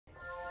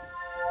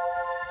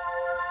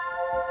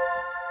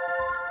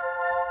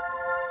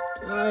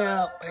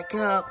Wake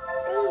up.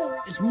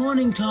 It's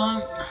morning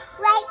time.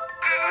 Wake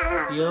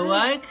up. You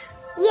awake?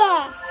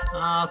 Yeah.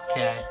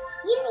 Okay.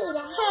 You need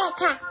a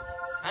haircut.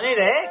 I need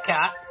a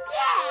haircut?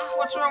 Yeah.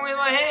 What's wrong with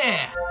my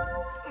hair?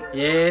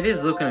 Yeah, it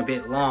is looking a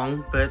bit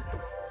long, but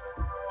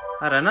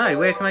I don't know.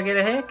 Where can I get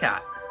a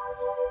haircut?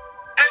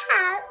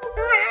 My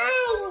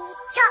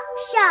chop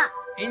shop.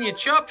 In your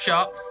chop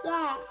shop?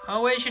 Yeah.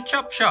 Oh, where's your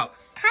chop shop?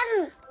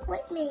 Come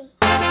with me.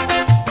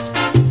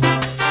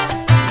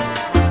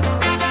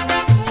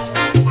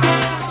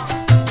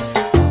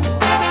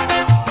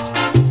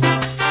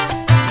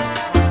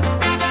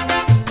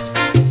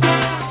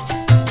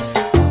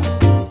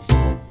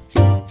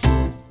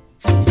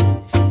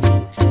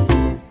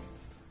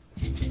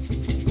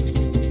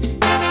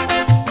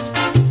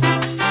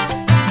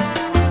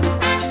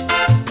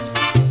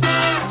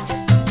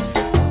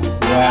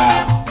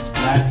 Wow,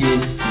 that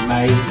is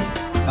amazing.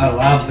 I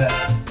love that.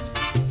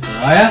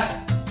 Tariah?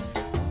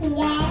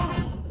 Yeah.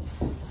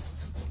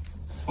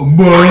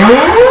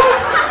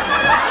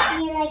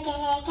 You like a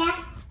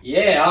haircut?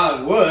 Yeah,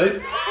 I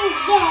would.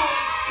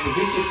 Yeah. Is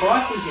this your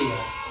prices here?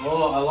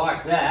 Oh, I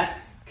like that.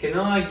 Can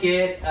I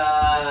get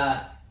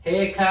a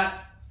haircut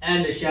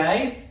and a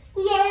shave?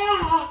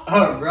 Yeah.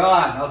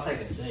 Alright, I'll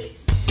take a seat.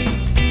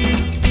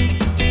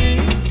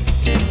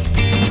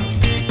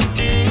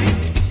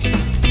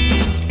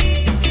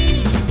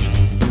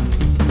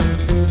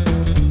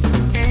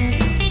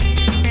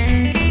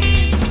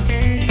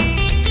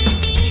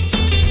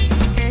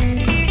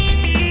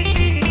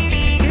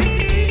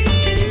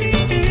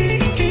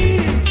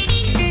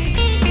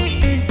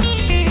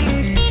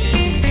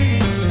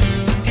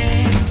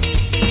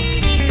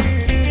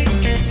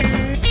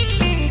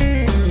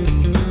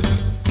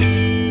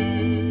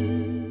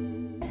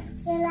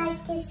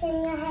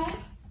 In your hair?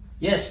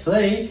 Yes,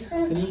 please.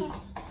 Okay.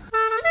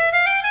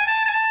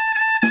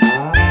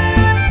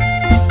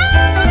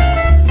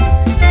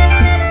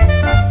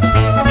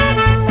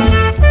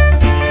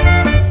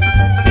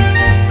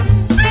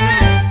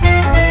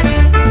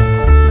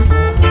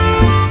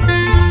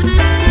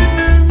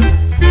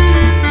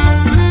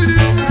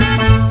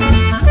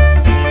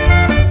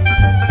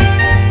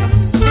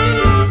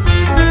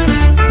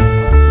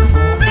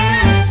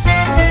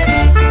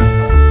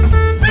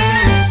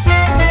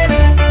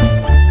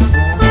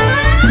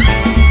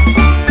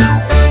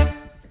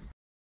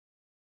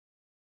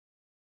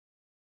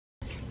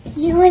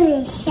 You want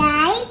to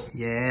shave?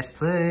 Yes,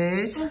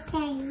 please. Okay,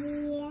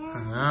 yeah.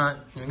 Alright,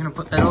 you're gonna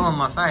put that all on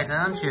my face,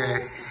 aren't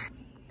you?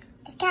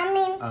 It's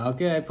coming.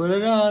 Okay, put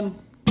it on.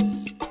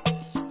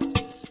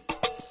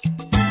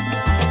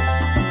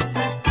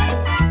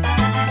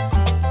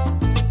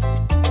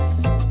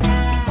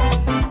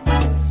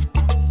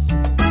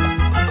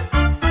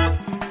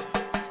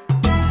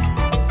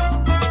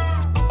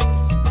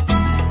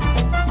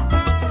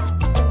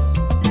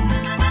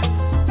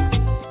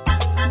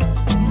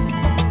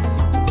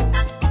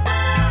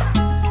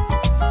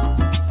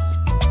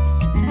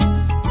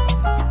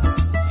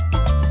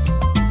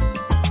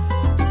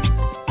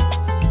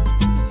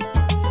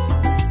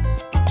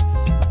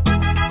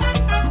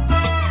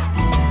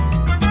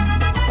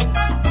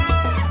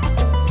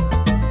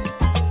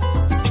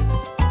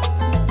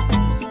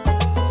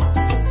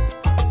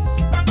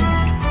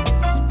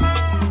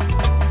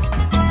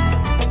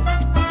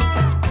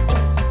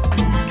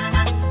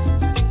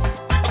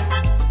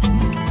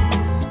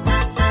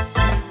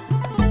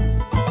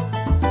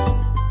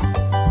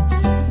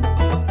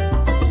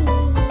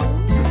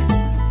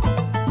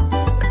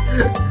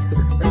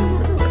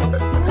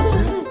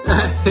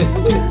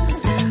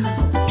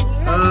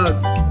 Oh,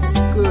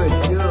 good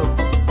job.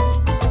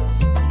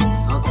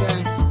 Okay.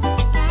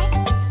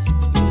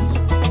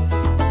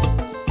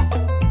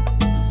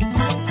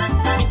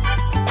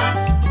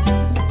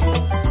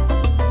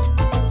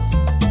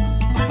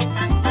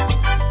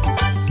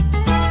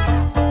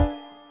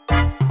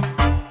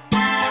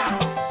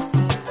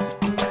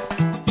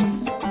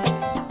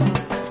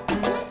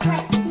 Look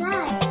like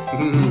snow.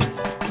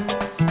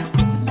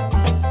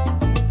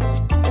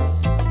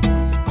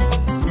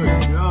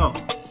 Good job.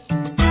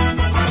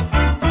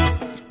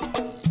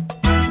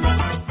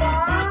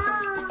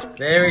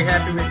 Very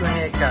happy with my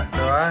haircut,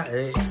 Tariah.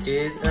 It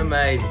is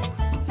amazing.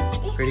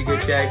 Pretty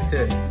good shave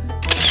too.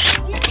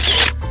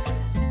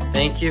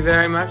 Thank you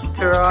very much,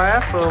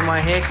 Tariah, for my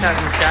haircut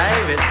and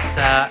shave. It's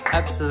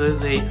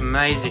absolutely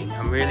amazing.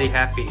 I'm really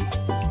happy. You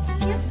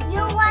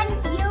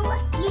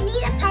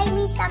need to pay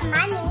me some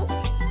money.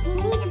 You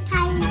need to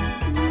pay me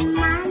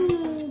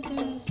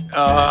money.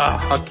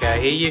 Oh, okay,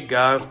 here you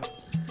go.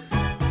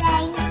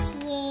 Thank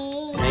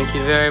you. Thank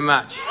you very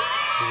much.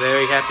 I'm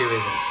very happy with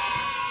it.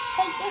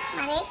 Take this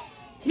money.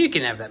 You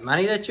can have that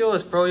money. That's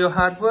yours for all your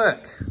hard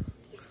work.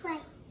 This way.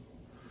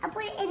 I'll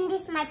put it in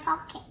my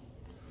pocket.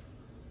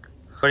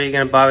 What are you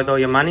going to buy with all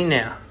your money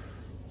now?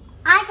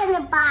 I'm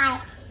gonna buy.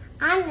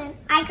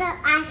 I gotta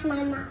ask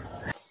my mom.